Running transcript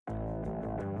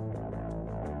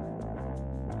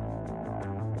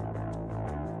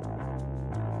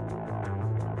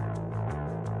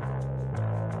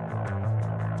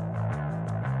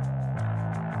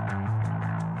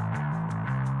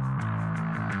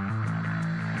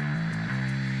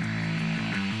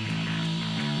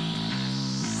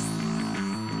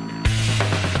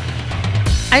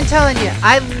I'm telling you,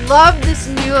 I love this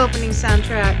new opening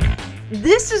soundtrack.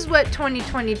 This is what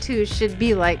 2022 should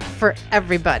be like for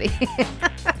everybody.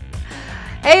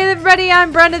 Hey everybody,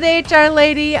 I'm Brenda the HR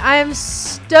Lady. I am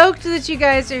stoked that you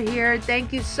guys are here.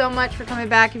 Thank you so much for coming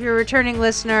back. If you're a returning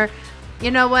listener,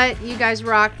 you know what? You guys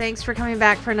rock. Thanks for coming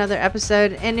back for another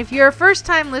episode. And if you're a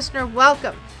first-time listener,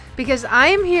 welcome. Because I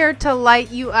am here to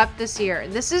light you up this year.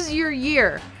 This is your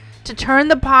year to turn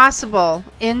the possible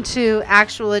into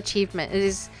actual achievement. It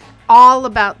is all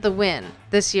about the win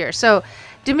this year. So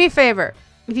do me a favor.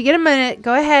 If you get a minute,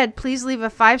 go ahead. Please leave a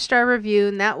 5-star review.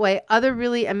 And that way, other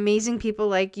really amazing people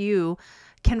like you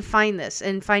can find this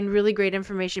and find really great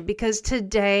information, because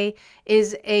today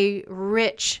is a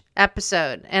rich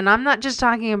episode. And I'm not just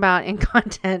talking about in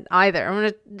content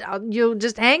either. You'll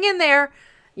just hang in there.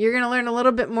 You're going to learn a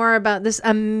little bit more about this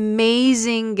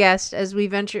amazing guest as we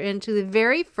venture into the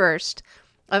very first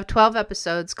of 12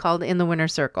 episodes called In the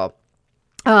Winner's Circle.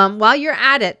 While you're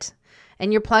at it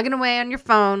and you're plugging away on your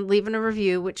phone, leaving a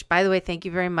review, which, by the way, thank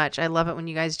you very much. I love it when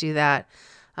you guys do that.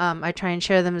 I try and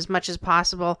share them as much as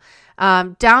possible.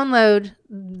 Download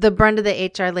the Brenda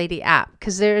the HR Lady app,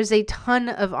 because there is a ton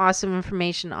of awesome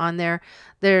information on there.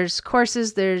 There's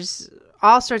courses, there's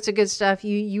all sorts of good stuff.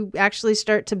 You actually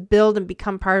start to build and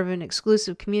become part of an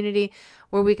exclusive community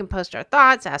where we can post our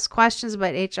thoughts, ask questions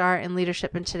about HR and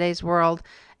leadership in today's world.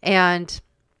 And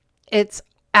it's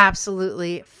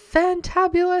absolutely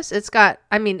fantabulous. It's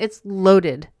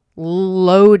loaded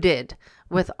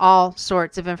with all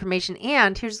sorts of information.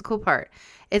 And here's the cool part.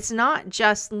 It's not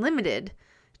just limited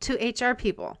to HR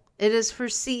people. It is for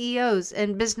CEOs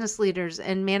and business leaders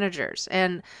and managers.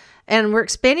 And we're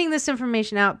expanding this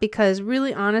information out because,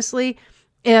 really honestly,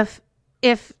 if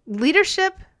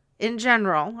leadership in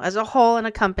general as a whole in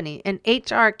a company and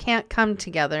HR can't come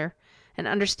together and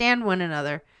understand one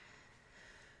another,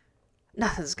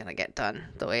 nothing's going to get done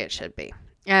the way it should be.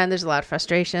 And there's a lot of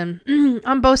frustration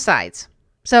on both sides.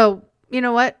 So, you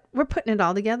know what? We're putting it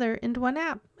all together into one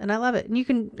app, and I love it. And you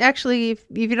can actually, if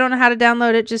you don't know how to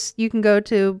download it, you can go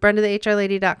to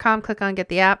brendathehrlady.com, click on Get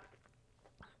the App,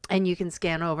 and you can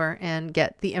scan over and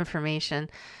get the information.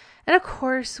 And of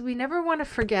course, we never want to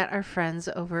forget our friends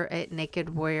over at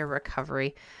Naked Warrior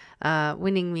Recovery.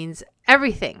 Winning means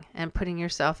everything and putting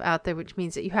yourself out there, which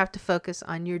means that you have to focus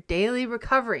on your daily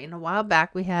recovery. And a while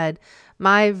back, we had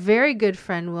my very good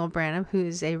friend, Will Branham, who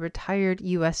is a retired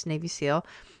U.S. Navy SEAL,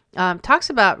 talks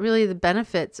about really the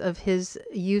benefits of his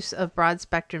use of broad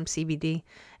spectrum CBD.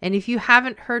 And if you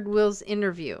haven't heard Will's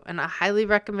interview, and I highly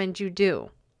recommend you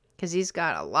do, because he's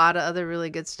got a lot of other really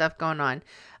good stuff going on.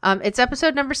 It's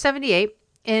episode number 78.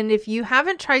 And if you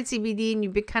haven't tried CBD and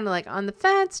you've been kind of like on the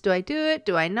fence, do I do it?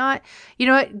 Do I not? You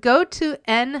know what? Go to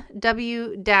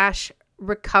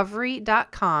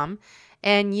nw-recovery.com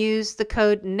and use the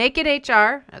code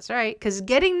NAKEDHR. That's right. Because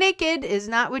getting naked is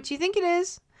not what you think it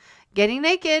is. Getting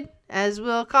naked, as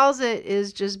Will calls it,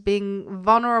 is just being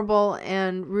vulnerable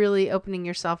and really opening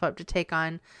yourself up to take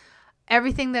on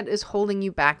everything that is holding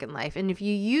you back in life. And if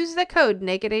you use the code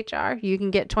NAKEDHR, you can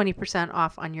get 20%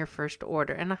 off on your first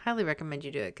order. And I highly recommend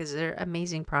you do it because they're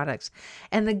amazing products.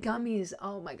 And the gummies,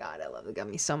 oh my God, I love the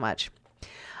gummies so much.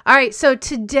 All right, so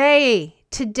today,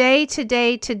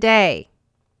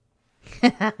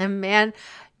 man,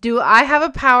 do I have a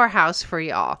powerhouse for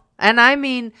y'all. And I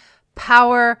mean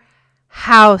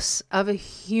powerhouse of a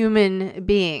human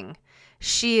being.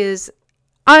 She is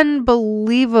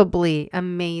unbelievably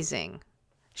amazing.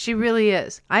 She really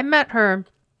is. I met her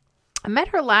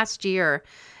last year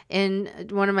in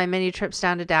one of my many trips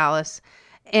down to Dallas.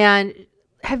 And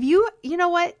you know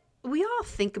what? We all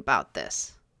think about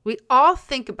this. We all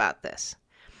think about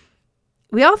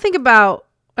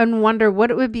and wonder what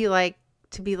it would be like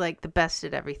to be like the best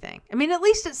at everything. I mean, at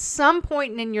least at some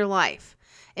point in your life,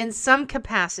 in some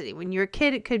capacity. When you're a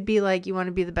kid, it could be like you want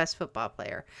to be the best football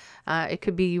player. It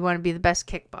could be you want to be the best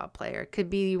kickball player. It could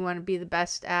be you want to be the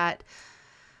best at,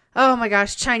 oh my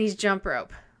gosh, Chinese jump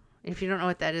rope. If you don't know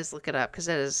what that is, look it up, because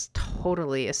that is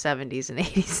totally a 70s and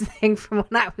 80s thing from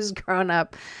when I was growing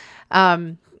up.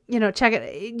 Check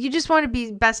it. You just want to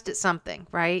be best at something,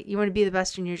 right? You want to be the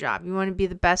best in your job. You want to be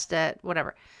the best at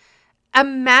whatever.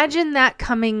 Imagine that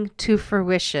coming to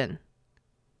fruition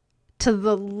to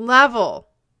the level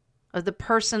of the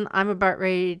person I'm about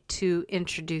ready to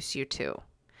introduce you to.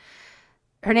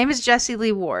 Her name is Jessie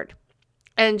Lee Ward.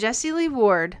 And Jessie Lee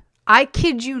Ward, I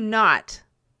kid you not,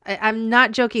 I'm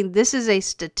not joking. This is a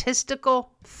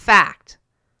statistical fact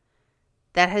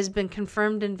that has been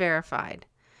confirmed and verified.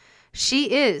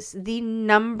 She is the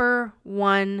number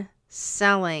one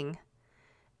selling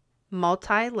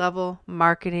multi-level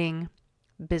marketing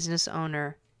business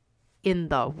owner in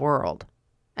the world.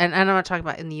 And I'm not talking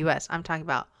about in the US, I'm talking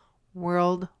about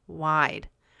worldwide.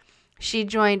 She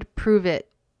joined Prove It.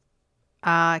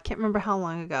 I can't remember how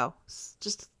long ago.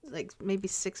 Just like maybe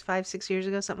 6 years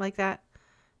ago, something like that.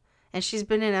 And she's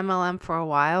been in MLM for a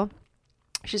while.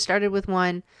 She started with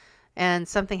one and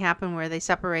something happened where they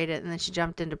separated, and then she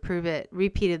jumped into Prove It,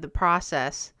 repeated the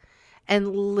process,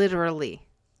 and literally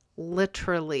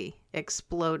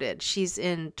exploded. She's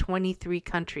in 23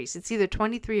 countries. It's either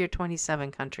 23 or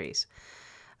 27 countries.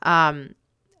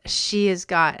 She has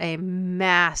got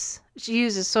she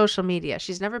uses social media.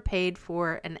 She's never paid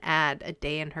for an ad a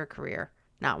day in her career.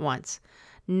 Not once.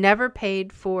 Never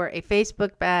paid for a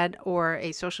Facebook ad or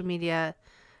a social media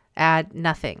ad,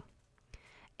 nothing.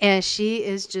 And she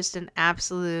is just an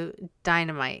absolute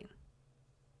dynamite.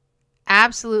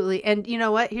 Absolutely. And you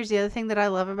know what? Here's the other thing that I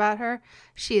love about her.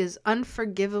 She is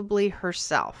unforgivably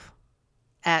herself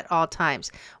at all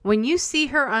times. When you see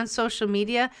her on social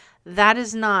media, that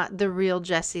is not the real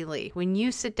Jessie Lee. When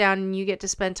you sit down and you get to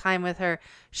spend time with her,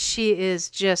 she is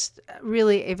just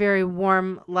really a very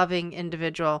warm, loving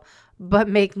individual. But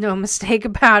make no mistake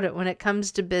about it, when it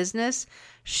comes to business,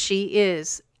 she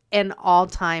is an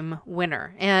all-time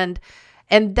winner. And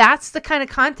that's the kind of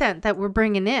content that we're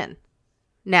bringing in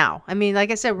now. I mean, like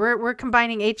I said, we're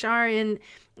combining HR in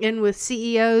with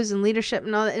CEOs and leadership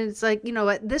and all that. And it's like, you know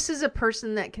what? This is a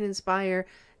person that can inspire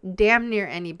damn near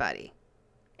anybody.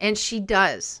 And she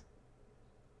does.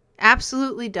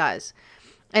 Absolutely does.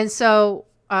 And so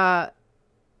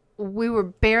we were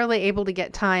barely able to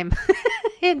get time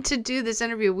in to do this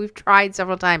interview. We've tried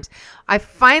several times. I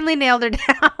finally nailed her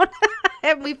down.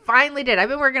 And we finally did. I've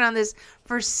been working on this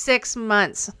for 6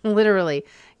 months, literally,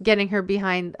 getting her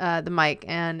behind the mic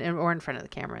or in front of the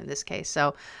camera in this case.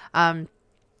 So,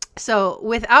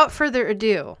 without further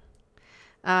ado,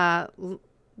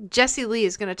 Jessie Lee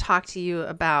is going to talk to you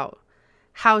about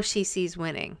how she sees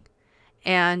winning.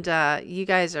 And you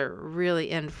guys are really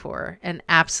in for an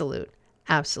absolute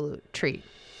treat.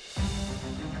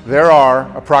 There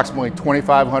are approximately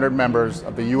 2,500 members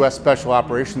of the U.S. Special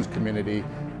Operations community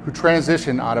who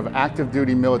transition out of active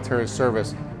duty military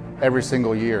service every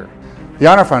single year. The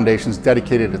Honor Foundation has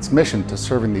dedicated its mission to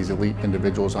serving these elite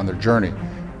individuals on their journey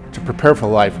to prepare for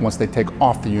life once they take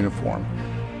off the uniform.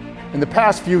 In the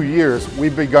past few years,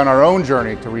 we've begun our own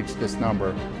journey to reach this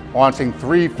number, launching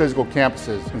 3 physical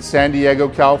campuses in San Diego,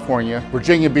 California,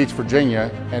 Virginia Beach,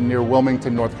 Virginia, and near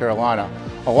Wilmington, North Carolina,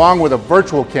 along with a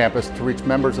virtual campus to reach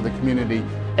members of the community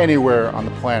anywhere on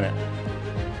the planet.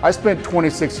 I spent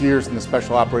 26 years in the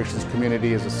Special Operations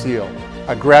community as a SEAL.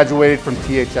 I graduated from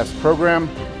THF's program,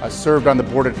 I served on the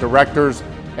board of directors,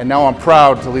 and now I'm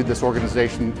proud to lead this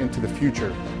organization into the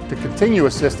future to continue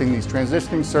assisting these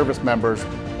transitioning service members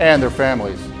and their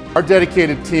families. Our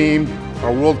dedicated team,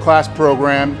 our world-class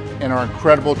program, and our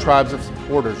incredible tribes of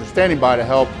supporters are standing by to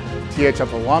help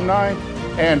THF alumni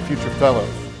and future fellows,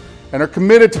 and are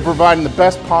committed to providing the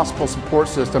best possible support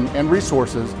system and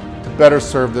resources to better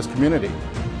serve this community.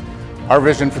 Our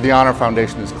vision for the Honor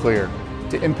Foundation is clear: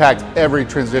 to impact every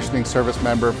transitioning service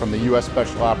member from the U.S.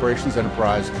 Special Operations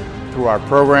Enterprise through our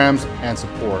programs and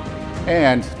support,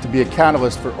 and to be a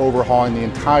catalyst for overhauling the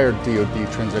entire DoD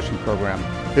transition program.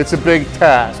 It's a big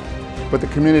task, but the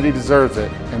community deserves it,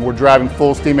 and we're driving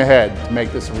full steam ahead to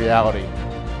make this a reality.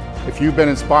 If you've been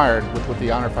inspired with what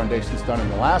the Honor Foundation's done in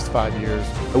the last 5 years,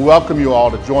 I welcome you all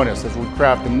to join us as we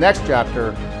craft the next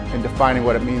chapter in defining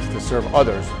what it means to serve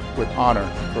others with honor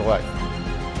for life.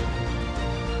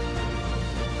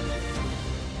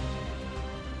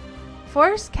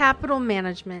 Forest Capital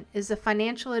Management is a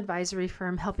financial advisory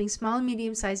firm helping small and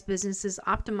medium-sized businesses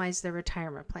optimize their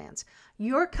retirement plans.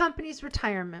 Your company's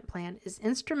retirement plan is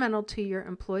instrumental to your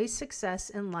employees' success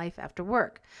in life after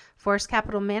work. Forest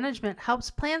Capital Management helps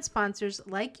plan sponsors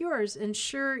like yours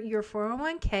ensure your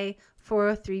 401k,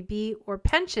 403b, or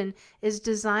pension is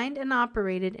designed and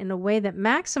operated in a way that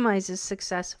maximizes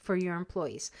success for your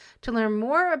employees. To learn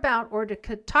more about or to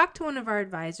talk to one of our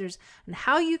advisors on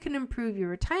how you can improve your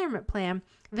retirement plan,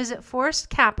 visit Forest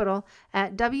Capital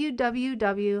at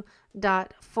www.forest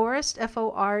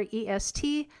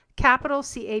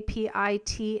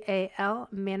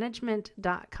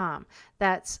management.com.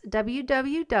 That's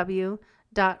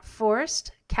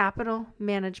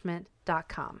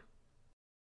www.forestcapitalmanagement.com.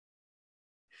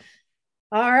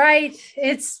 All right.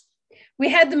 We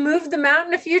had to move the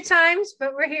mountain a few times,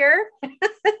 but we're here.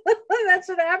 That's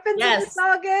what happens. Yes. It's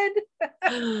all good.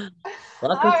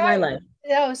 Welcome to my life.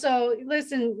 So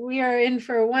listen, we are in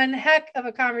for one heck of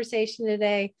a conversation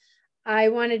today. I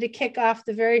wanted to kick off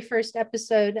the very first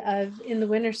episode of In the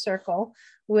Winner's Circle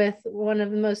with one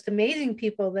of the most amazing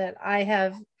people that I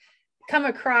have come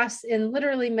across and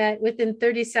literally met within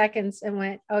 30 seconds and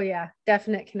went, oh yeah,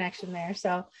 definite connection there.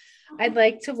 So I'd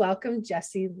like to welcome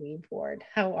Jessie Lee Ward.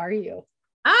 How are you?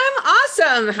 I'm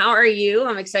awesome. How are you?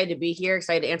 I'm excited to be here,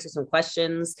 excited to answer some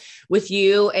questions with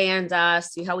you and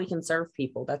see how we can serve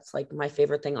people. That's like my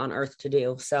favorite thing on earth to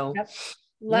do. So yep.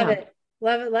 Love it.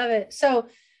 Love it. So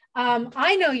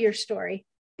I know your story,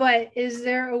 but is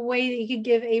there a way that you could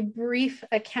give a brief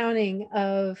accounting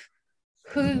of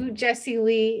who Jessie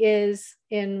Lee is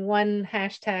in one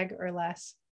hashtag or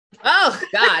less? Oh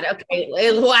God. Okay.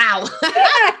 Wow.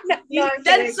 You're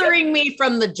censoring me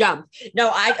from the jump. No,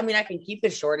 I mean, I can keep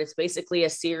it short. It's basically a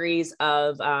series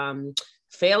of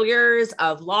failures,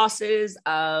 of losses,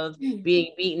 of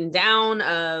being beaten down,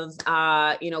 of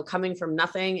coming from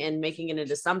nothing and making it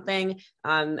into something.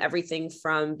 Everything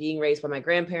from being raised by my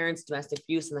grandparents, domestic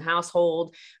abuse in the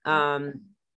household,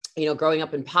 growing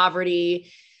up in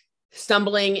poverty,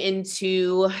 stumbling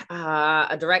into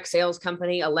a direct sales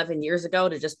company 11 years ago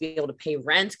to just be able to pay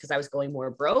rent because I was going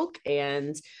more broke.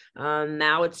 And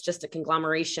now it's just a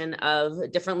conglomeration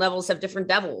of different levels of different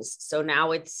devils. So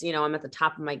now it's, I'm at the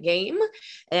top of my game,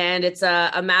 and it's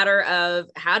a matter of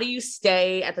how do you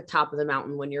stay at the top of the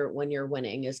mountain when you're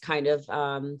winning is kind of,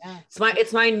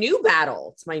 it's my new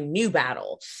battle. It's my new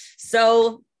battle.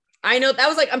 So I know that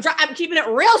was like, I'm keeping it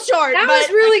real short. That was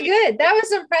really good. That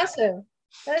was impressive.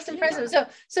 That's impressive. Yeah.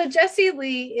 So Jessie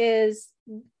Lee is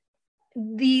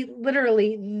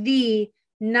literally the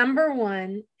number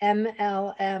one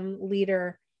MLM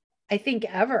leader, I think,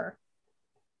 ever.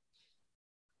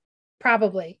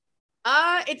 Probably.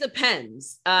 It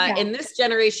depends. In this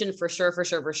generation, for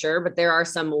sure. But there are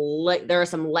some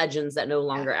legends that no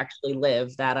longer actually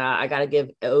live that I got to give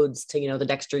odes to, the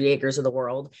Dexter Yeagers of the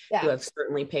world who have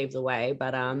certainly paved the way.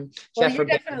 But Jeff, you're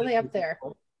definitely up there.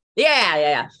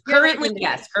 Yeah.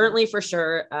 Currently for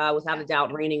sure, without a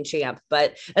doubt, reigning champ.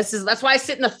 But that's why I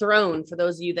sit in the throne. For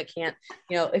those of you that can't,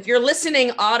 if you're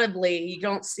listening audibly, you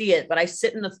don't see it, but I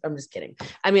sit in I'm just kidding.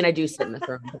 I mean, I do sit in the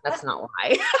throne, but that's not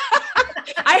why.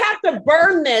 I have to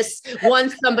burn this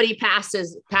once somebody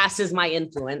passes my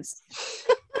influence.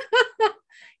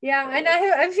 Yeah, and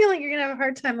I feel like you're gonna have a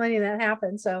hard time letting that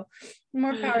happen. So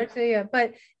more power to you.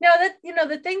 But no,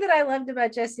 the thing that I loved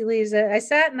about Jessie Lee is that I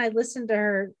sat and I listened to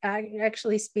her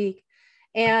actually speak,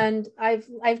 and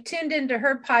I've tuned into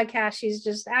her podcast. She's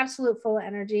just absolute full of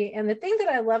energy. And the thing that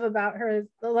I love about her,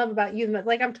 I love about you,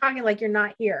 like I'm talking like you're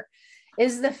not here,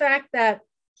 is the fact that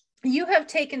you have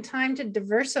taken time to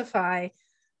diversify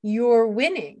your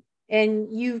winning.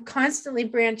 And you constantly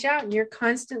branch out and you're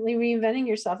constantly reinventing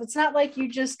yourself. It's not like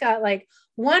you just got like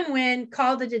one win,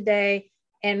 called it a day,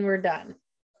 and we're done,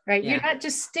 right? Yeah. You're not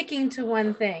just sticking to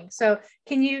one thing. So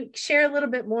can you share a little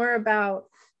bit more about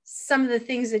some of the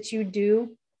things that you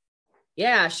do?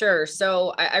 Yeah, sure.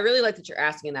 So I really like that you're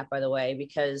asking that, by the way,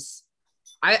 because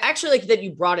I actually like that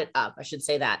you brought it up. I should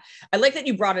say that. I like that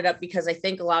you brought it up because I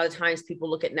think a lot of times people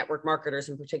look at network marketers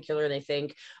in particular and they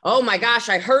think, oh my gosh,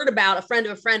 I heard about a friend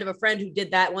of a friend of a friend who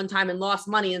did that one time and lost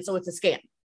money. And so it's a scam.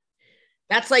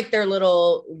 That's like their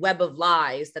little web of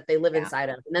lies that they live inside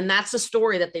of. And then that's a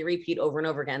story that they repeat over and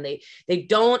over again. They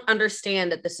don't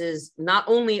understand that this is not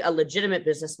only a legitimate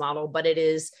business model, but it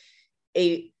is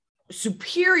a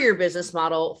superior business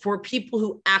model for people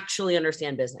who actually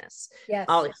understand business. Yes.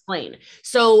 I'll explain.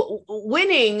 So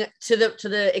winning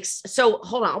so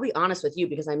hold on, I'll be honest with you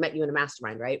because I met you in a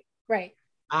mastermind, right? Right.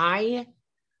 I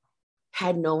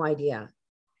had no idea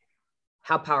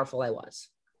how powerful I was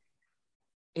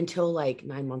until like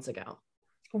 9 months ago.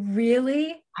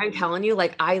 Really? I'm telling you,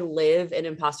 like I live in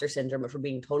imposter syndrome, but for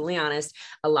being totally honest,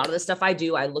 a lot of the stuff I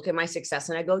do, I look at my success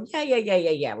and I go,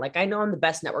 yeah. Like I know I'm the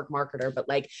best network marketer, but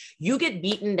like you get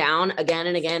beaten down again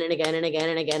and again and again and again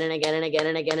and again and again and again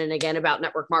and again and again about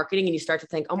network marketing. And you start to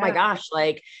think, oh my gosh,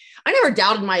 like I never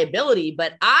doubted my ability,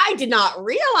 but I did not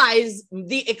realize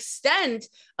the extent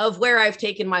of where I've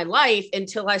taken my life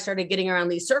until I started getting around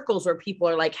these circles where people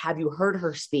are like, have you heard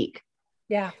her speak?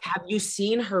 Yeah. Have you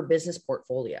seen her business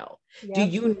portfolio? Yep. Do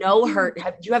you know her? Do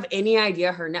you have any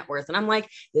idea her net worth? And I'm like,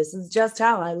 this is just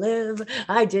how I live.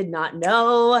 I did not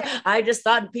know. I just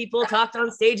thought people talked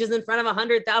on stages in front of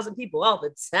 100,000 people all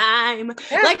the time.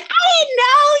 Yeah. Like, I didn't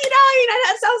know,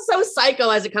 that sounds so psycho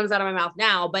as it comes out of my mouth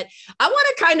now, but I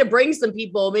want to kind of bring some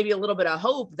people maybe a little bit of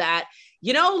hope that,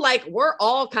 like we're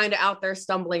all kind of out there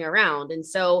stumbling around. And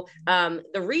so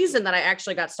the reason that I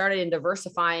actually got started in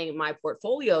diversifying my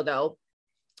portfolio though,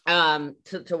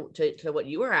 to what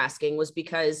you were asking was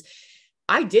because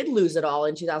I did lose it all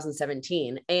in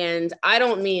 2017. And I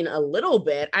don't mean a little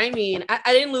bit. I mean,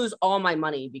 I didn't lose all my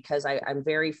money because I'm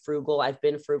very frugal. I've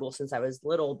been frugal since I was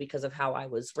little because of how I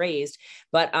was raised.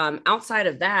 But outside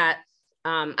of that,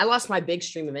 I lost my big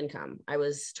stream of income. I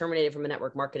was terminated from a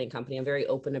network marketing company. I'm very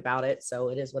open about it. So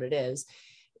it is what it is.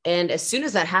 And as soon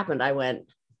as that happened, I went,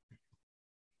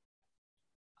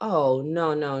 oh,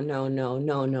 no,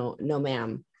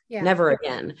 ma'am. Yeah. Never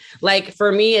again. Like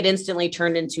for me, it instantly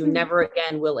turned into never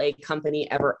again will a company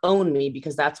ever own me,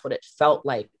 because that's what it felt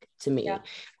like to me. Yeah.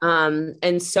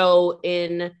 And so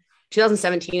in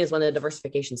 2017 is when the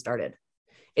diversification started.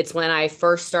 It's when I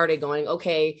first started going,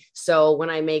 okay, so when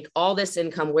I make all this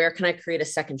income, where can I create a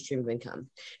second stream of income?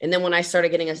 And then when I started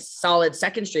getting a solid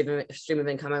second stream of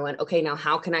income, I went, okay, now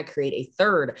how can I create a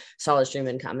third solid stream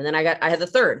of income? And then I had the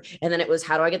third, and then it was,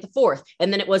 how do I get the fourth?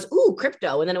 And then it was,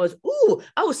 crypto. And then it was,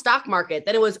 stock market.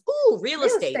 Then it was, real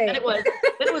estate. Then it was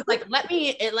like, and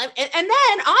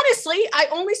then honestly, I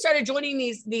only started joining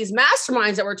these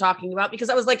masterminds that we're talking about because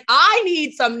I was like, I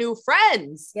need some new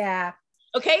friends. Yeah.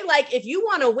 Okay. Like if you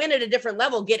want to win at a different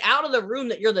level, get out of the room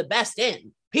that you're the best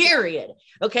in, period.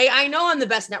 Okay. I know I'm the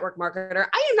best network marketer.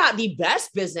 I am not the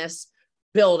best business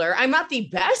builder. I'm not the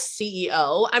best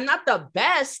CEO. I'm not the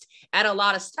best at a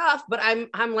lot of stuff, but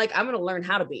I'm like, I'm going to learn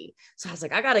how to be. So I was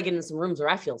like, I got to get in some rooms where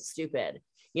I feel stupid,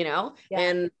 Yeah.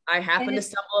 And I happened to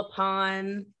stumble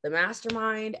upon the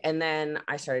mastermind. And then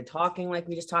I started talking like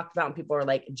we just talked about, and people are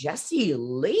like, Jessie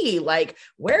Lee, like,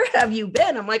 where have you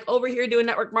been? I'm like, over here doing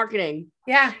network marketing.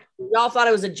 Yeah. Y'all thought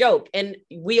it was a joke. And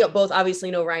we both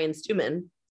obviously know Ryan Stewman.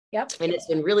 Yep. And it's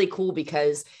been really cool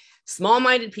because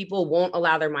small-minded people won't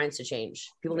allow their minds to change.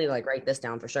 People need to like write this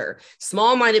down for sure.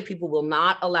 Small-minded people will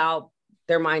not allow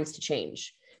their minds to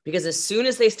change, because as soon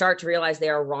as they start to realize they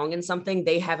are wrong in something,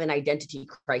 they have an identity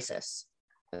crisis.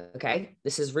 Okay.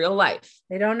 This is real life.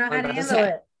 They don't know how to handle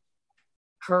it.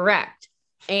 Correct.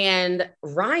 And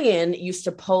Ryan used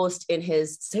to post in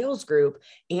his sales group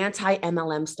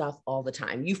anti-MLM stuff all the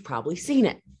time. You've probably seen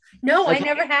it. No, okay. I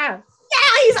never have. Yeah,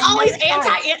 he's always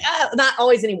not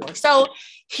always anymore. So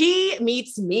he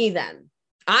meets me then.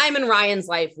 I'm in Ryan's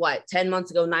life, 10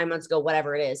 months ago, 9 months ago,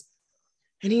 whatever it is.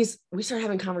 And we started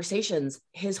having conversations.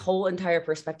 His whole entire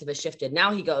perspective has shifted.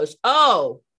 Now he goes,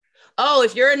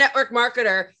 if you're a network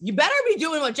marketer, you better be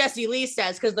doing what Jessie Lee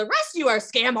says, because the rest of you are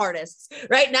scam artists.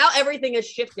 Right now, everything has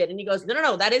shifted. And he goes,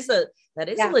 no, that is a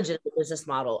legitimate business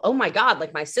model. Oh my God.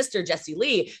 Like my sister, Jessie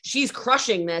Lee, she's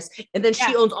crushing this. And then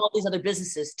she owns all these other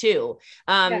businesses too.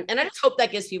 And I just hope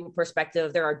that gives people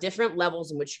perspective. There are different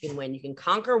levels in which you can win. You can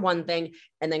conquer one thing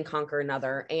and then conquer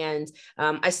another. And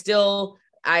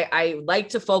I like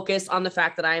to focus on the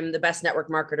fact that I'm the best network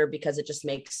marketer, because it just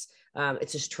makes,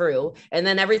 it's just true. And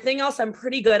then everything else I'm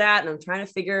pretty good at, and I'm trying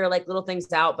to figure like little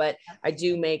things out, but I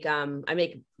do make, I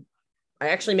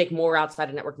actually make more outside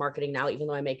of network marketing now, even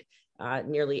though I make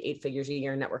nearly 8 figures a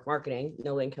year in network marketing,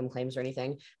 no income claims or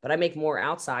anything, but I make more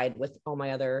outside with all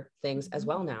my other things as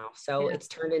well now. So it's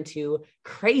turned into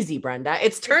crazy, Brenda.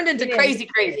 It's turned into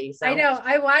crazy. So. I know.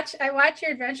 I watch your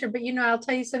adventure, but I'll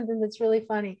tell you something that's really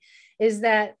funny is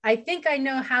that I think I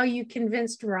know how you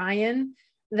convinced Ryan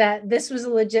that this was a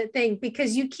legit thing,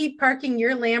 because you keep parking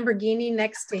your Lamborghini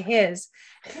next to his.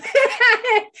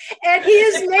 And he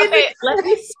is maybe.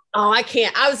 I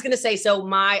can't. I was going to say,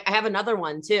 I have another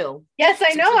one too. Yes,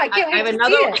 I know. I can't wait to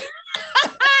see it.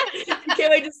 I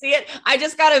can't wait to see it. I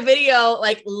just got a video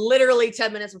like literally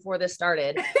 10 minutes before this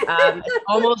started. It's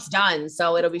almost done.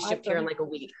 So it'll be shipped here in like a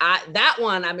week. That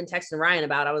one I've been texting Ryan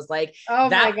about. I was like,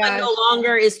 that one no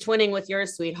longer is twinning with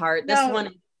yours, sweetheart. This one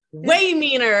is way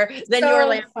meaner than your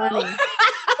Lambo.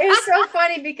 It was so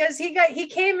funny because he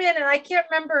came in, and I can't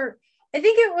remember. I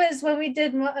think it was when we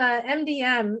did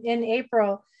MDM in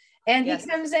April, and he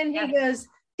comes in, he goes,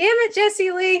 "Damn it,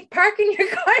 Jessie Lee, parking your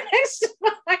car next to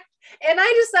mine." And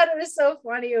I just thought it was so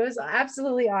funny. It was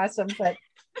absolutely awesome. But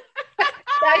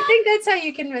I think that's how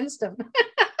you convinced him.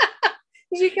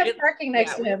 You kept parking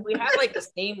next to him. We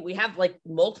have like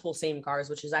multiple same cars,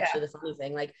 which is actually the funny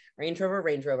thing. Like Range Rover,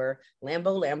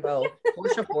 Lambo,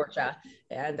 Porsche.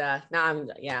 And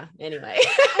anyway.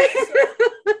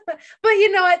 But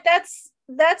you know what?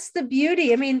 That's the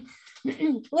beauty. I mean,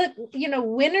 look,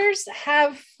 winners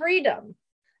have freedom.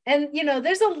 And,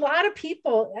 there's a lot of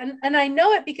people, and I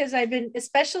know it because I've been,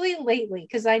 especially lately,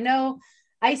 because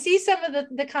I see some of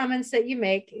the comments that you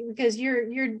make, because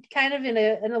you're kind of in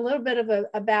a little bit of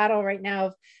a battle right now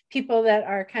of people that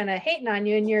are kind of hating on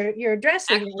you, and you're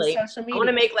addressing it on social media. I want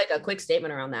to make like a quick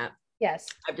statement around that. Yes.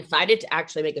 I've decided to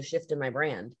actually make a shift in my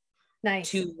brand.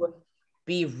 Nice. To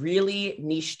be really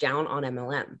niche down on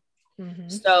MLM. Mm-hmm.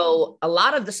 So a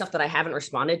lot of the stuff that I haven't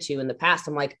responded to in the past,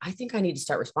 I'm like, I think I need to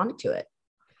start responding to it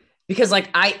because like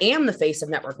I am the face of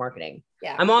network marketing.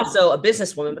 Yeah. I'm also a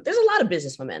businesswoman, but there's a lot of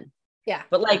businesswomen. Yeah.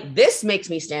 But like this makes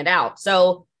me stand out.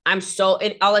 So and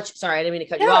I'll let you, sorry, I didn't mean to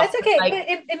cut you off. No, it's okay. Like,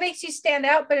 but it makes you stand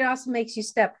out, but it also makes you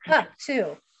step up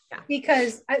too. Yeah.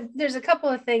 Because there's a couple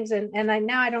of things and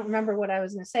I don't remember what I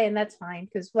was going to say, and that's fine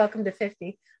because welcome to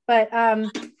 50. But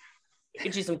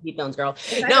get you some ketones, girl.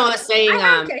 No, I was saying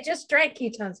I just drank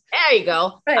ketones. There you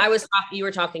go. But, you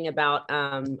were talking about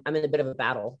I'm in a bit of a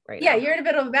battle right now. now. Yeah, you're in a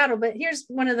bit of a battle, but here's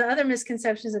one of the other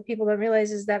misconceptions that people don't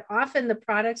realize is that often the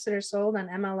products that are sold on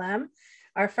MLM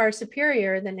are far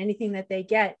superior than anything that they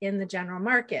get in the general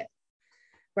market,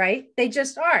 right? They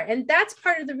just are. And that's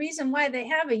part of the reason why they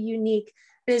have a unique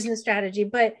business strategy.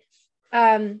 But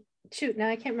shoot, now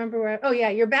I can't remember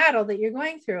your battle that you're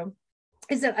going through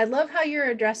is that I love how you're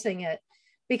addressing it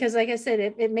because like I said,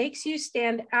 it makes you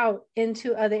stand out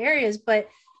into other areas, but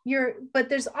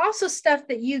there's also stuff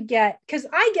that you get, because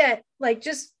I get like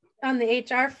just on the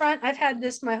HR front, I've had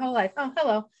this my whole life. Oh,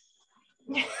 hello.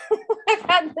 I've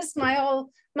had this my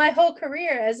whole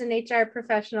career as an HR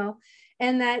professional.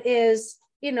 And that is,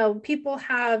 people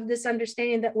have this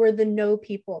understanding that we're the no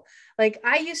people. Like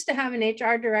I used to have an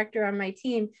HR director on my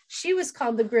team. She was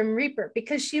called the Grim Reaper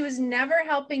because she was never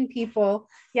helping people.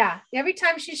 Yeah. Every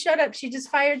time she showed up, she just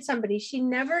fired somebody. She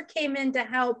never came in to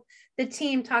help the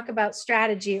team talk about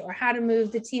strategy or how to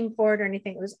move the team forward or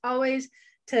anything. It was always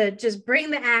to just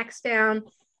bring the axe down.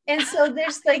 And so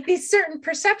there's like these certain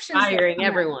perceptions. Firing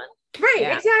everyone. Right,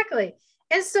 yeah. Exactly.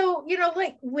 And so,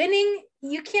 like winning,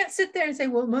 you can't sit there and say,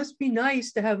 well, it must be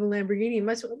nice to have a Lamborghini.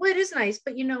 Well, it is nice,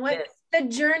 but you know what? The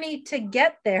journey to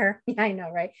get there, yeah, I know,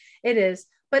 right? It is.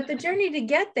 But the journey to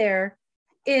get there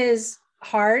is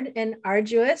hard and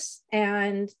arduous.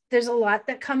 And there's a lot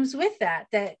that comes with that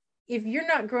if you're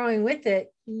not growing with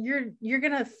it, you're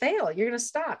going to fail. You're going to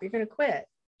stop. You're going to quit.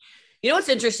 You know what's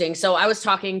interesting? So I was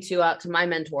talking to my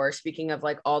mentor, speaking of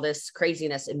like all this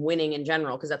craziness and winning in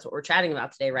general, because that's what we're chatting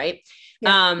about today, right?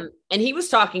 Yeah. And he was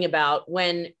talking about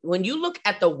when you look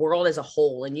at the world as a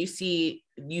whole and you see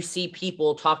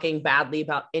people talking badly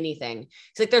about anything,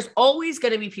 it's like there's always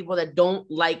going to be people that don't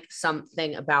like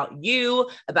something about you,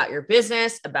 about your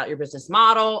business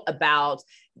model, about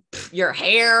your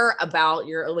hair, about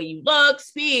the way you look,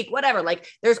 speak, whatever. Like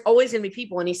there's always going to be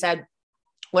people. And he said,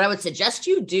 what I would suggest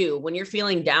you do when you're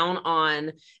feeling down on,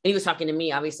 and he was talking to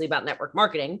me obviously about network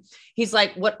marketing. He's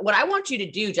like, what I want you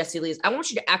to do, Jessie Lee, is I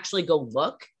want you to actually go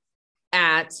look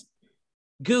at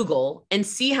Google and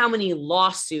see how many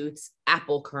lawsuits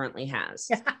Apple currently has.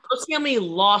 Yeah. Go see how many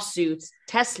lawsuits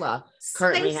Tesla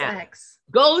currently has.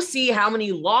 Go see how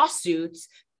many lawsuits,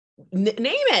 name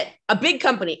it, a big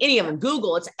company, any of them,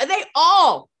 Google, they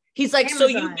all. He's like,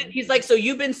 Amazon. So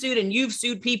you've been sued and you've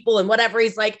sued people and whatever.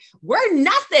 He's like, we're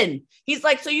nothing. He's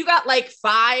like, so you got like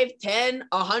 5, 10,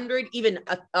 100, even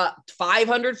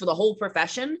 500 for the whole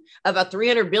profession of a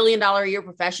 $300 billion a year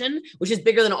profession, which is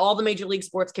bigger than all the major league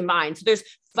sports combined. So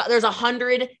there's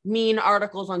 100 mean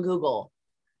articles on Google.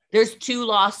 There's 2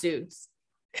 lawsuits.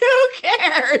 Who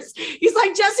cares? He's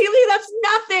like, Jessie Lee, that's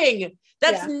nothing.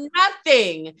 That's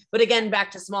nothing. But again, back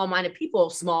to small-minded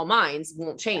people, small minds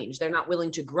won't change. They're not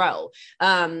willing to grow.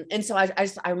 And so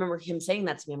I remember him saying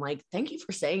that to me. I'm like, thank you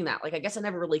for saying that. Like, I guess I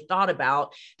never really thought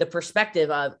about the perspective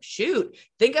of, shoot,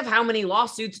 think of how many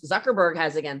lawsuits Zuckerberg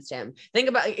has against him. Think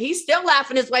about, he's still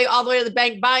laughing his way all the way to the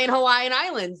bank buying Hawaiian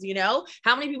Islands.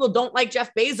 How many people don't like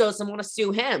Jeff Bezos and want to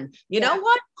sue him? You know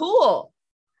what? Cool.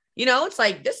 It's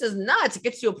like, this is nuts. It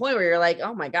gets to a point where you're like,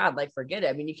 oh my God, like, forget it.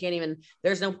 I mean, you can't even,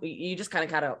 you just kind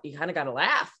of gotta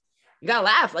laugh. You gotta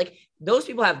laugh. Like those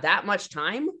people have that much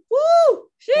time. Woo!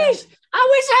 Sheesh. Yeah. I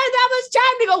wish I had that much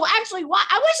time to go. Actually,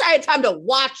 I wish I had time to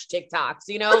watch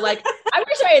TikToks, like I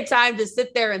wish I had time to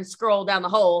sit there and scroll down the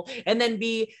hole and then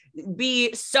be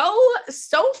so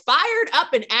fired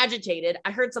up and agitated.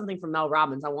 I heard something from Mel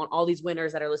Robbins. I want all these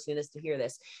winners that are listening to this to hear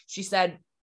this. She said,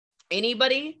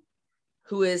 anybody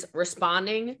who is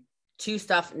responding to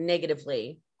stuff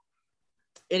negatively,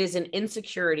 it is an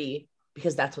insecurity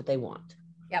because that's what they want.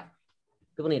 Yep.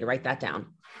 People need to write that down.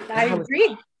 I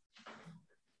agree.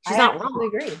 She's not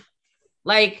wrong. Agree.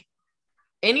 Like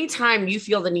anytime you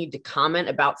feel the need to comment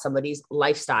about somebody's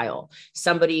lifestyle,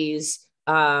 somebody's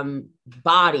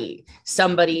body,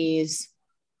 somebody's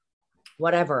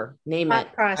whatever, name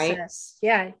it. Process. Right?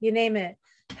 Yeah. You name it.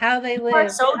 How they live. I'm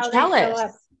so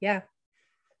jealous. Yeah.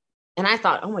 And I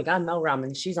thought, oh my God, Mel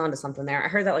Robbins, she's onto something there. I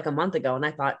heard that like a month ago and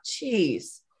I thought,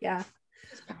 geez. Yeah.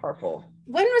 It's powerful.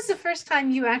 When was the first time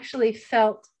you actually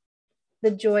felt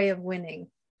the joy of winning?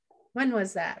 When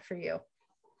was that for you?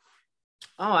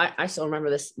 Oh, I still remember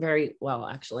this very well,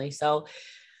 actually. So,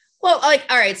 well, like,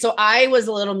 all right. So I was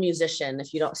a little musician,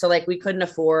 if you don't, so like we couldn't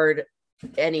afford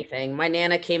anything. My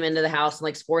Nana came into the house and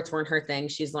like sports weren't her thing.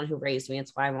 She's the one who raised me.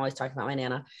 That's why I'm always talking about my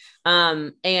Nana.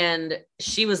 And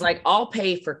she was like, I'll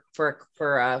pay for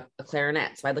a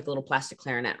clarinet. So I had like a little plastic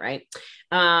clarinet. Right.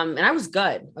 And I was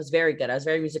good. I was very good. I was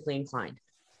very musically inclined.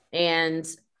 And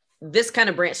this kind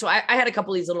of branch. So I had a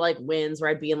couple of these little like wins where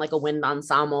I'd be in like a wind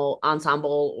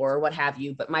ensemble or what have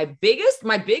you. But my big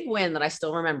win that I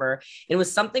still remember, it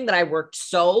was something that I worked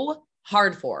so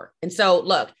hard for. And so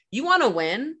look, you want to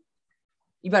win,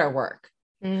 you better work.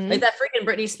 Mm-hmm. Like that freaking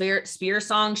Britney Spears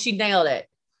song, she nailed it.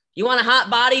 You want a hot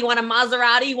body, you want a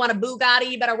Maserati, you want a Bugatti,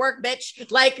 you better work,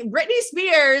 bitch. Like Britney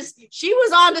Spears, she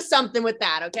was onto something with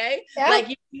that, okay? Yeah. Like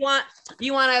you want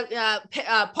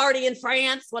to party in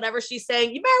France, whatever she's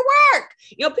saying, you better work.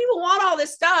 You know, people want all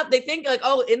this stuff. They think like,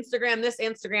 oh, Instagram this,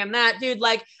 Instagram that. Dude,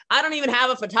 like, I don't even have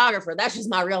a photographer. That's just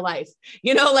my real life.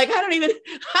 You know, like, I don't know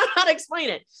how to explain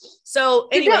it. So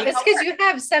anyway. It's because you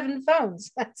have 7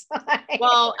 phones. That's why.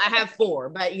 Well, I have 4,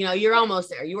 but, you know, you're almost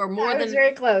there. You are more than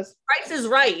very close. Price is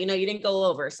Right. You know, you didn't go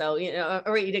over. So, you know,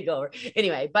 or you did go over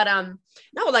anyway, but,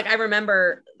 no, like I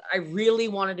remember I really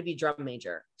wanted to be drum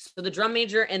major. So the drum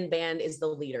major and band is the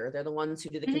leader. They're the ones who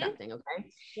do the conducting. Okay.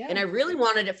 Yeah. And I really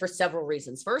wanted it for several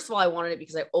reasons. First of all, I wanted it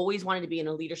because I always wanted to be in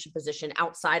a leadership position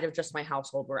outside of just my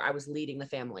household where I was leading the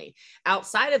family.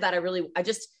 Outside of that, I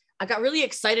got really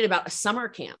excited about a summer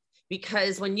camp.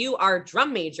 Because when you are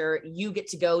drum major, you got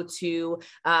to go to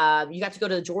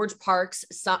the George Parks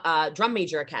Drum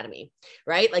Major Academy,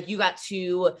 right? Like you got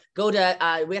to go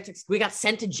to, we got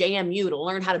sent to JMU to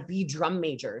learn how to be drum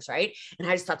majors, right? And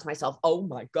I just thought to myself, oh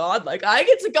my God, like I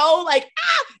get to go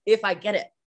if I get it.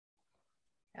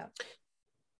 Yeah.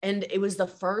 And it was the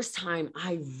first time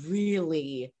I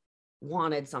really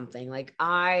wanted something. Like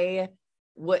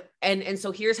and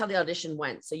so here's how the audition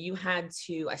went. So you had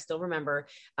to, I still remember,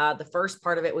 the first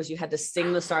part of it was you had to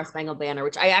sing the Star Spangled Banner,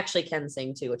 which I actually can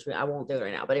sing too, which I won't do it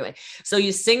right now. But anyway, so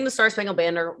you sing the Star Spangled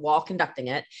Banner while conducting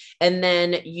it. And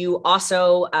then you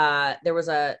also, it was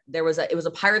a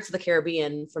Pirates of the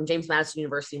Caribbean from James Madison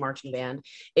University marching band.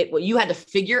 You had to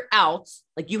figure out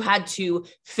the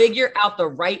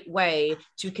right way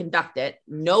to conduct it.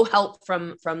 No help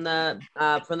from the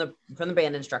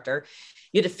band instructor.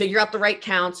 You had to figure out the right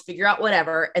counts, figure out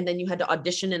whatever. And then you had to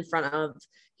audition in front of,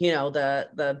 you know,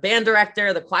 the band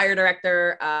director, the choir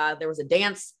director. There was a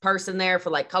dance person there for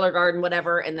like color guard and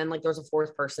whatever. And then like, there was a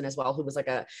 4th person as well, who was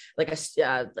they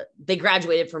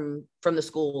graduated from the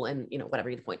school and, you know, whatever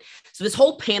you point. So this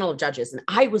whole panel of judges. And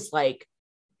I was like,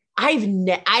 I've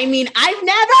never, Brenda,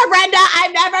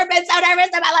 I've never been so nervous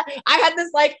in my life. I had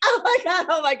this like,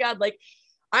 oh my God. Like,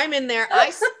 I'm in there.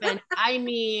 I'm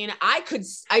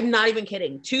not even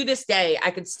kidding. To this day,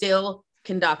 I could still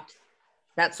conduct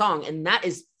that song. And that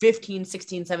is 15,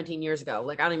 16, 17 years ago.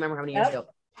 Like, I don't even remember how many years ago,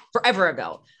 forever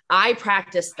ago. I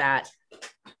practiced that.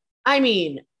 I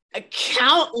mean,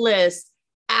 countless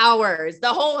hours. The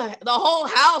whole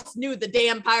house knew the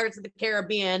damn Pirates of the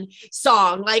Caribbean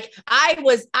song. Like I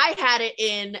had it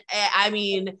in, I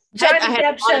mean, Johnny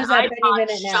Depp shows up any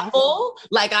minute now. Shuffle.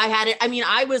 Like I had it. I mean,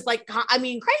 I was like,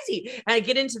 crazy. And I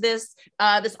get into this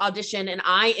audition and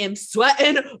I am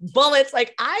sweating bullets.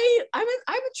 Like I'm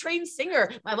a trained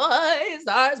singer. My voice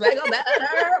starts making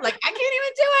better. Like I can't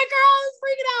even do it, girl. I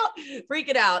was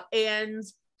freaking out. And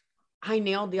I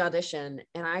nailed the audition.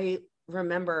 And I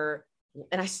remember,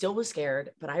 and I still was scared,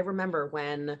 but I remember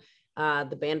when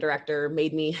the band director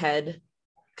made me head,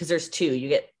 because there's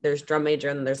 2, there's drum major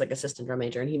and then there's like assistant drum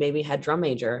major, and he made me head drum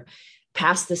major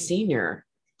past the senior.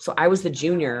 So I was the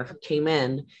junior who came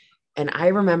in, and I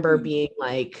remember being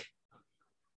like,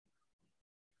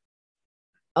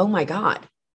 oh my God,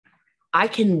 I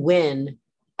can win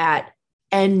at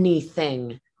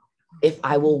anything if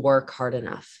I will work hard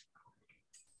enough.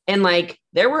 And like,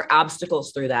 there were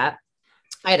obstacles through that.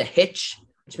 I had a hitch,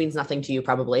 which means nothing to you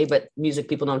probably, but music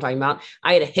people know what I'm talking about.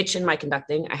 I had a hitch in my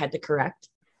conducting. I had to correct.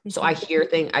 So I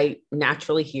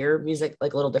naturally hear music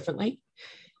like a little differently.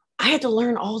 I had to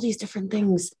learn all these different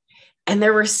things. And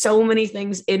there were so many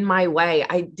things in my way.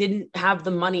 I didn't have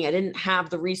the money. I didn't have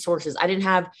the resources. I didn't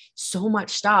have so much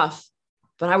stuff,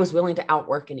 but I was willing to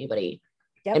outwork anybody.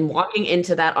 Yep. And walking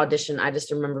into that audition, I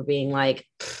just remember being like,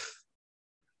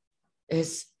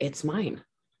 it's mine.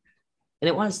 And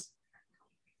it was.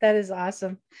 That is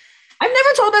awesome. I've never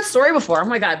told that story before. Oh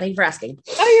my God. Thank you for asking.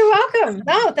 Oh, you're welcome.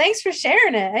 No, thanks for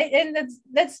sharing it. And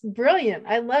that's brilliant.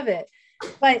 I love it.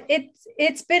 But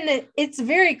it's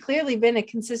very clearly been a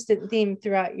consistent theme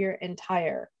throughout your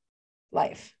entire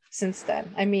life since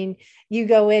then. I mean, you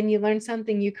go in, you learn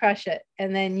something, you crush it,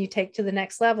 and then you take to the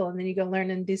next level, and then you go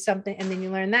learn and do something, and then you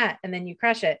learn that, and then you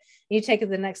crush it, and you take it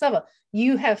to the next level.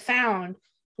 You have found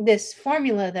this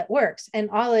formula that works, and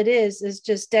all it is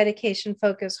just dedication,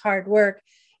 focus, hard work,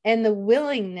 and the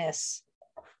willingness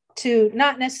to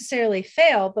not necessarily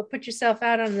fail, but put yourself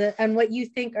out on what you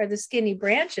think are the skinny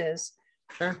branches.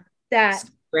 Sure. That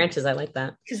branches, I like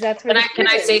that. Because that's what can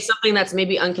I say something that's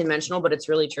maybe unconventional, but it's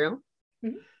really true?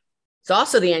 Mm-hmm. It's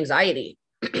also the anxiety.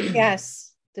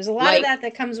 Yes. There's a lot of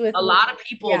that comes with a lot of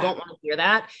people don't want to hear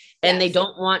that. And they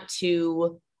don't want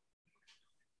to,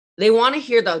 they want to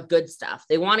hear the good stuff.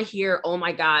 They want to hear, oh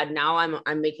my God, now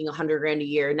I'm making $100,000 a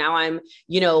year. Now I'm,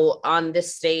 on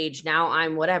this stage. Now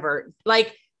I'm whatever.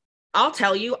 Like, I'll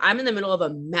tell you, I'm in the middle of a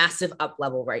massive up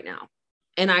level right now.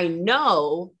 And I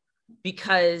know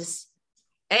because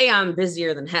A, I'm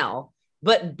busier than hell,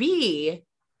 but B,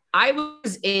 I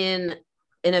was in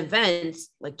an event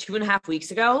like 2.5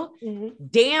 weeks ago,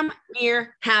 damn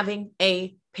near having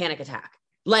a panic attack.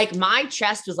 Like my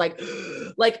chest was like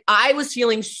I was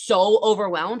feeling so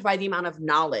overwhelmed by the amount of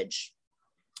knowledge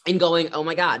and going, oh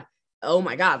my God,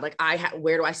 like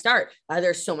where do I start?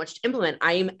 There's so much to implement.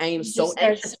 I am so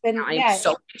anxious.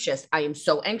 I am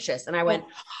so anxious. And I went,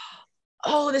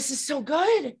 oh, this is so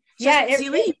good.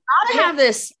 Celie, you gotta have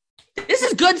this. This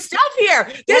is good stuff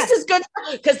here. This is good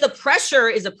because the pressure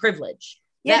is a privilege.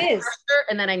 That pressure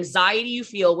and that anxiety you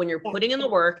feel when you're putting in the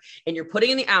work and you're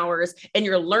putting in the hours and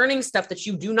you're learning stuff that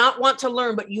you do not want to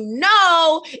learn, but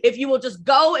if you will just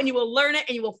go and you will learn it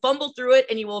and you will fumble through it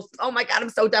and you will, oh my God, I'm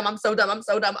so dumb.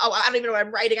 Oh, I don't even know what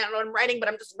I'm writing. I don't know what I'm writing, but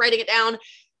I'm just writing it down.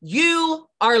 You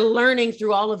are learning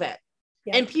through all of it.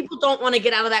 Yeah. And people don't want to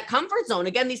get out of that comfort zone.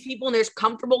 Again, these people in their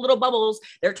comfortable little bubbles,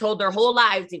 they're told their whole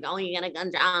lives, you go and you get a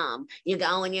good job. You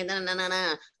go and you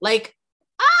like,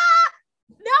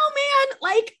 no, man,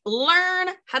 like learn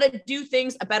how to do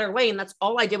things a better way. And that's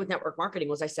all I did with network marketing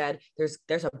was I said, there's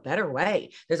a better way.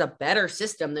 There's a better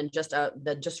system than just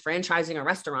franchising a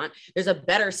restaurant. There's a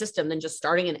better system than just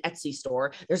starting an Etsy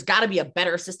store. There's got to be a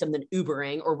better system than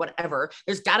Ubering or whatever.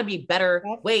 There's got to be a better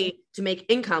way to make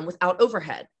income without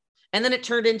overhead. And then it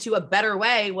turned into a better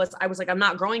way I was like, I'm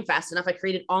not growing fast enough. I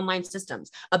created online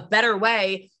systems. A better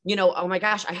way, oh my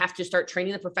gosh, I have to start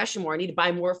training the profession more. I need to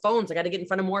buy more phones. I got to get in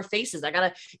front of more faces. I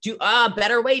got to do a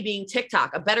better way being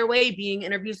TikTok, a better way being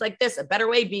interviews like this, a better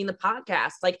way being the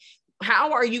podcast. Like,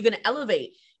 how are you going to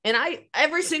elevate? And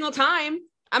every single time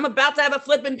I'm about to have a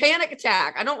flipping panic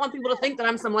attack. I don't want people to think that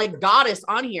I'm some like goddess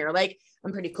on here. Like,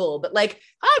 I'm pretty cool, but like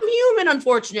I'm human,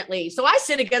 unfortunately. So I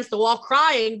sit against the wall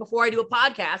crying before I do a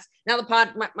podcast. Now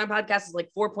my podcast is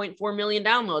like 4.4 million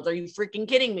downloads. Are you freaking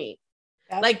kidding me?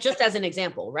 Like just as an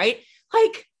example, right?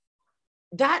 Like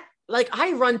that, like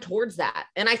I run towards that.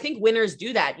 And I think winners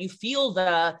do that. You feel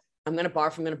I'm going to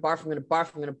barf.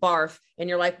 And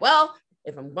you're like, well,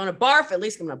 if I'm going to barf, at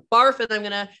least I'm going to barf and I'm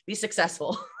going to be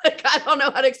successful. Like, I don't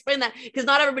know how to explain that because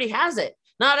not everybody has it.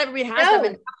 Not everybody has that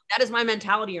mentality. That is my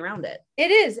mentality around it. It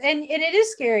is. And it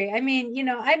is scary. I mean,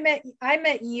 I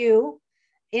met you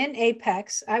in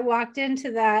Apex. I walked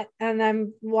into that and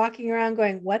I'm walking around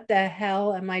going, what the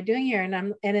hell am I doing here?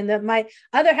 And my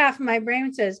other half of my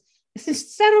brain says,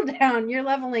 settle down. You're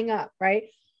leveling up. Right.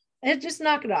 And just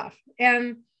knock it off.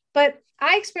 But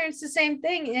I experienced the same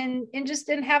thing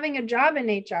in having a job in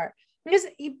HR. Because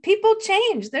people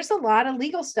change. There's a lot of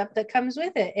legal stuff that comes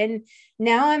with it. And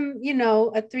now I'm,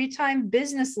 a 3-time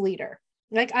business leader.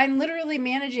 Like I'm literally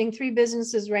managing 3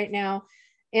 businesses right now.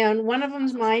 And one of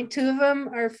them's mine. 2 of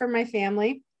them are for my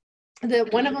family.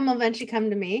 One of them will eventually come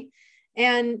to me.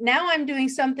 And now I'm doing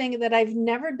something that I've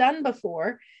never done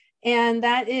before. And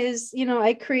that is,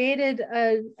 I created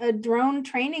a drone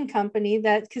training company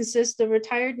that consists of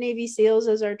retired Navy SEALs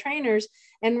as our trainers.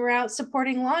 And we're out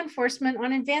supporting law enforcement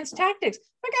on advanced tactics.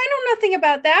 Like, I know nothing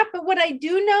about that, but what I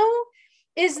do know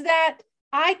is that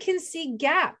I can see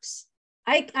gaps.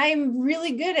 I'm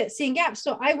really good at seeing gaps.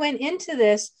 So I went into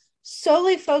this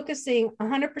solely focusing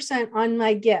 100% on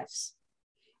my gifts.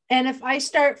 And if I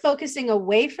start focusing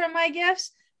away from my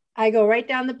gifts, I go right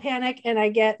down the panic and I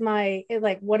get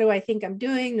what do I think I'm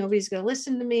doing? Nobody's going to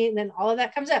listen to me. And then all of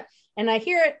that comes up and I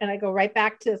hear it and I go right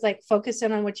back to focus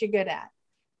in on what you're good at.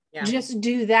 Yeah. Just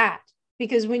do that,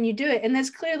 because when you do it, and that's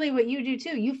clearly what you do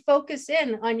too, you focus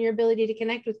in on your ability to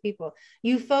connect with people.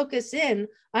 You focus in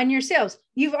on your sales.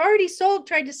 You've already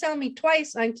tried to sell me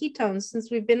twice on ketones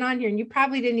since we've been on here, and you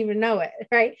probably didn't even know it,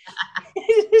 right?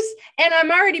 And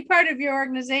I'm already part of your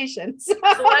organization. So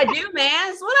that's what I do, man.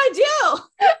 That's what I do.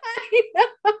 I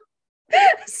know.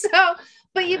 So,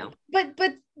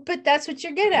 but that's what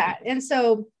you're good at. And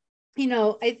so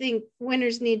I think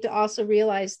winners need to also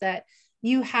realize that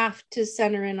you have to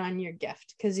center in on your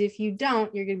gift, because if you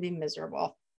don't, you're going to be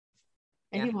miserable.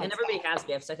 And everybody has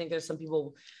gifts. I think there's some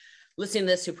people listening to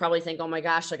this who probably think, oh my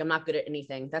gosh, like I'm not good at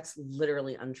anything. That's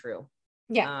literally untrue.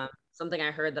 Yeah. Something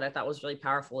I heard that I thought was really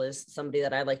powerful is somebody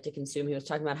that I like to consume. He was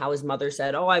talking about how his mother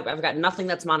said, oh, I've got nothing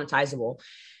that's monetizable.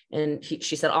 And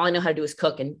she said, all I know how to do is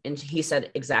cook. And he said,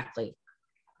 exactly.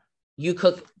 You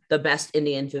cook the best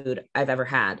Indian food I've ever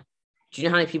had. Do you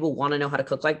know how many people want to know how to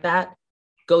cook like that?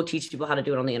 Go teach people how to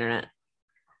do it on the internet.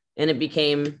 And it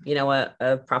became,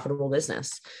 a profitable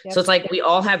business. Yep. So it's like, we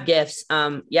all have gifts.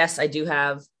 Yes, I do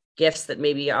have gifts that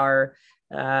maybe are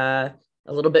a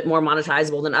little bit more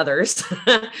monetizable than others.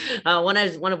 One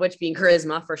of which being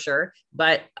charisma for sure.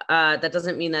 But that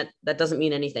doesn't mean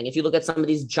anything. If you look at some of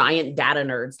these giant data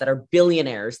nerds that are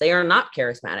billionaires, they are not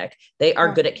charismatic. They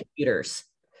are good at computers.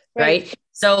 Right.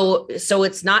 So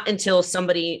it's not until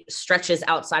somebody stretches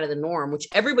outside of the norm, which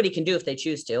everybody can do if they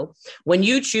choose to. When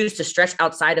you choose to stretch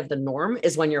outside of the norm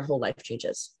is when your whole life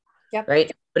changes. Yep.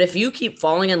 Right. But if you keep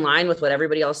falling in line with what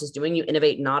everybody else is doing, you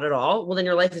innovate not at all. Well, then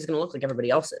your life is going to look like everybody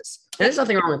else's. And there's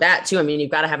nothing wrong with that too. I mean,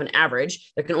 you've got to have an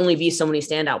average. There can only be so many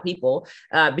standout people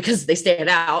because they stand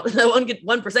out. The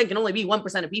 1% can only be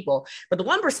 1% of people, but the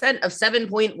 1% of 7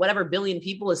 point whatever billion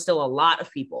people is still a lot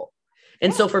of people.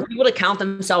 And so for people to count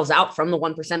themselves out from the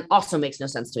 1% also makes no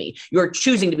sense to me. You're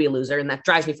choosing to be a loser, and that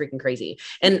drives me freaking crazy.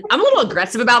 And I'm a little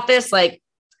aggressive about this. Like,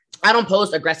 I don't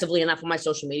post aggressively enough on my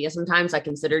social media. Sometimes I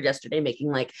considered yesterday making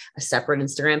like a separate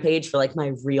Instagram page for like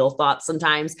my real thoughts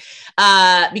sometimes,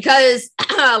 because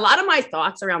a lot of my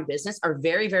thoughts around business are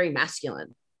very, very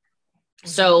masculine.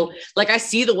 So like, I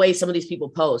see the way some of these people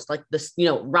post, like this,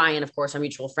 Ryan, of course, our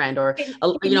mutual friend, or,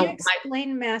 can you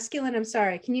explain masculine? I'm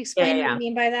sorry. Can you explain what you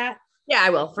mean by that? Yeah,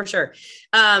 I will, for sure.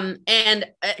 And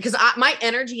because my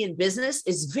energy in business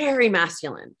is very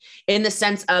masculine in the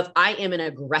sense of I am an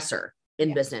aggressor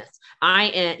in business.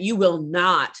 You will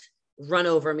not run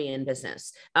over me in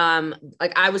business.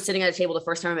 Like, I was sitting at a table the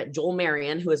first time I met Joel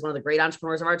Marion, who is one of the great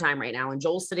entrepreneurs of our time right now. And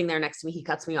Joel's sitting there next to me. He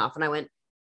cuts me off and I went,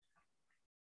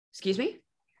 excuse me?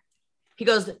 He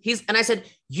goes, and I said,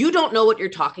 you don't know what you're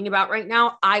talking about right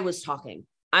now. I was talking.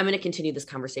 I'm going to continue this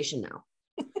conversation now.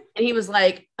 And he was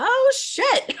like, oh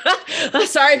shit.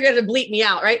 Sorry if you're going to bleep me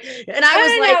out. Right. And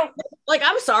I was like,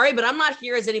 I'm sorry, but I'm not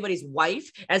here as anybody's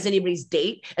wife, as anybody's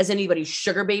date, as anybody's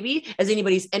sugar baby, as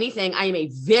anybody's anything. I am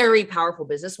a very powerful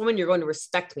businesswoman. You're going to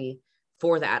respect me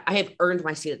for that. I have earned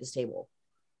my seat at this table.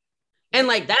 And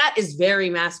like, that is very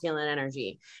masculine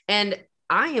energy. And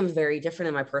I am very different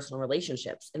in my personal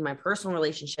relationships. In my personal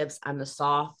relationships, I'm the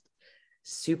soft,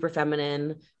 super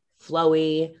feminine,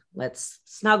 flowy, let's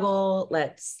snuggle,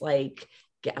 let's I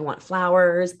want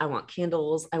flowers, I want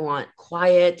candles, I want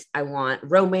quiet, I want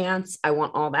romance, I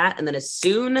want all that. And then as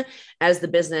soon as the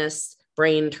business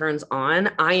brain turns on,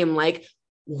 I am like,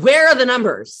 where are the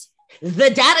numbers?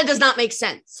 The data does not make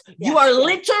sense. Yeah. You are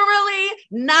literally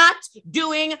not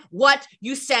doing what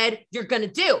you said you're going to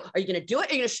do. Are you going to do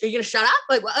it? Are you going to shut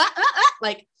up?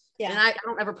 Like, yeah. And I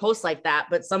don't ever post like that,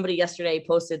 but somebody yesterday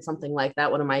posted something like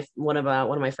that. One of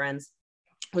my friends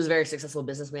was a very successful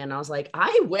businessman. And I was like,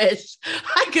 I wish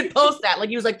I could post that. Like,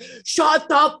 he was like,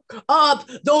 shut up,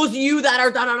 those of you that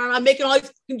are making all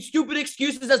these stupid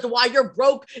excuses as to why you're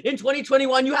broke in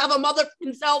 2021. You have a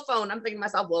motherfucking cell phone. I'm thinking to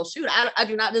myself, well, shoot, I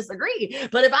do not disagree.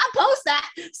 But if I post that,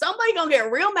 somebody gonna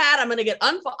get real mad. I'm gonna get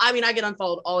unfollowed. I mean, I get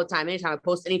unfollowed all the time, anytime I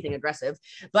post anything aggressive.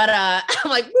 But I'm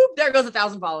like, whoop, there goes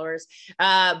 1,000 followers.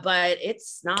 But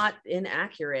it's not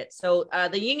inaccurate. So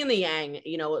the yin and the yang,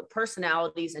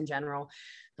 personalities in general.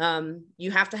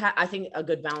 You have to have, I think a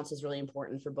good balance is really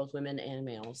important for both women and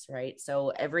males, right? So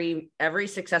every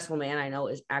successful man I know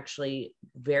is actually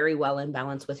very well in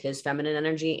balance with his feminine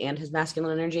energy and his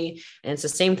masculine energy. And it's the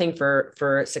same thing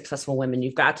for successful women.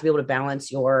 You've got to be able to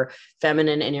balance your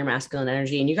feminine and your masculine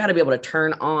energy, and you got to be able to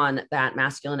turn on that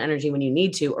masculine energy when you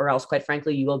need to, or else, quite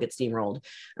frankly, you will get steamrolled.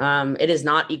 It is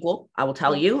not equal. I will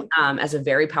tell you, as a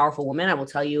very powerful woman, I will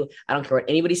tell you, I don't care what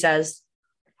anybody says.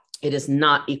 It is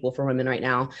not equal for women right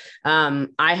now.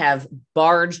 I have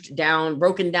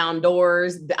broken down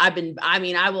doors.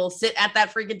 I will sit at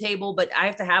that freaking table, but I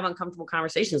have to have uncomfortable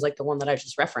conversations like the one that I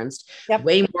just referenced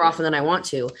way more often than I want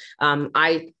to.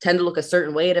 I tend to look a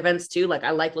certain way at events too. Like,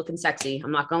 I like looking sexy.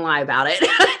 I'm not going to lie about it.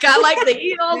 I like the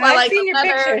heels. I like the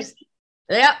leather. Pictures.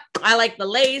 Yep. I like the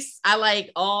lace. I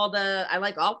like all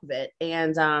of it.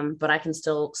 And, but I can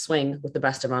still swing with the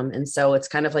best of them. And so it's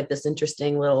kind of like this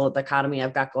interesting little dichotomy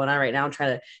I've got going on right now. I'm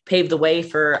trying to pave the way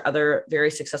for other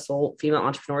very successful female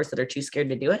entrepreneurs that are too scared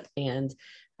to do it. And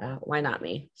why not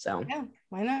me? So yeah,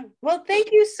 why not? Well,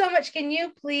 thank you so much. Can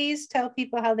you please tell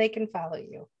people how they can follow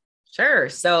you? sure.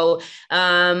 So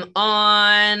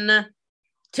on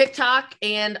TikTok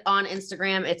and on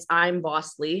Instagram, it's I'm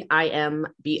Bosslee. IMBOSSLEE.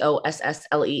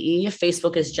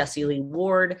 Facebook is Jessie Lee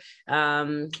Ward.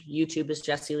 YouTube is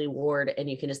Jessie Lee Ward. And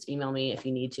you can just email me if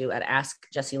you need to at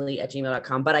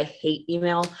askjessielee@gmail.com. But I hate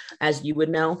email, as you would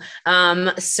know.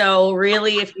 So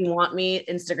really, if you want me,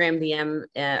 Instagram DM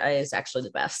is actually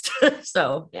the best.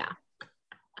 So yeah.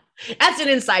 That's an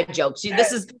inside joke.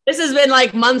 This has been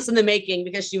like months in the making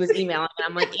because she was emailing. And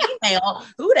I'm like, email?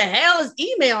 Who the hell is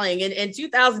emailing in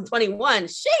 2021?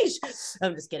 Sheesh.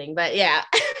 I'm just kidding. But yeah.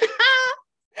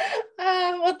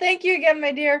 Well, thank you again,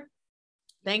 my dear.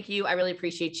 Thank you. I really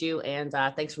appreciate you. And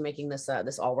thanks for making this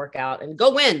all work out. And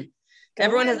go win.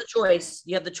 Everyone has a choice.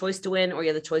 You have the choice to win or you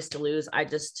have the choice to lose. I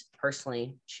just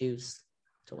personally choose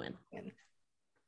to win.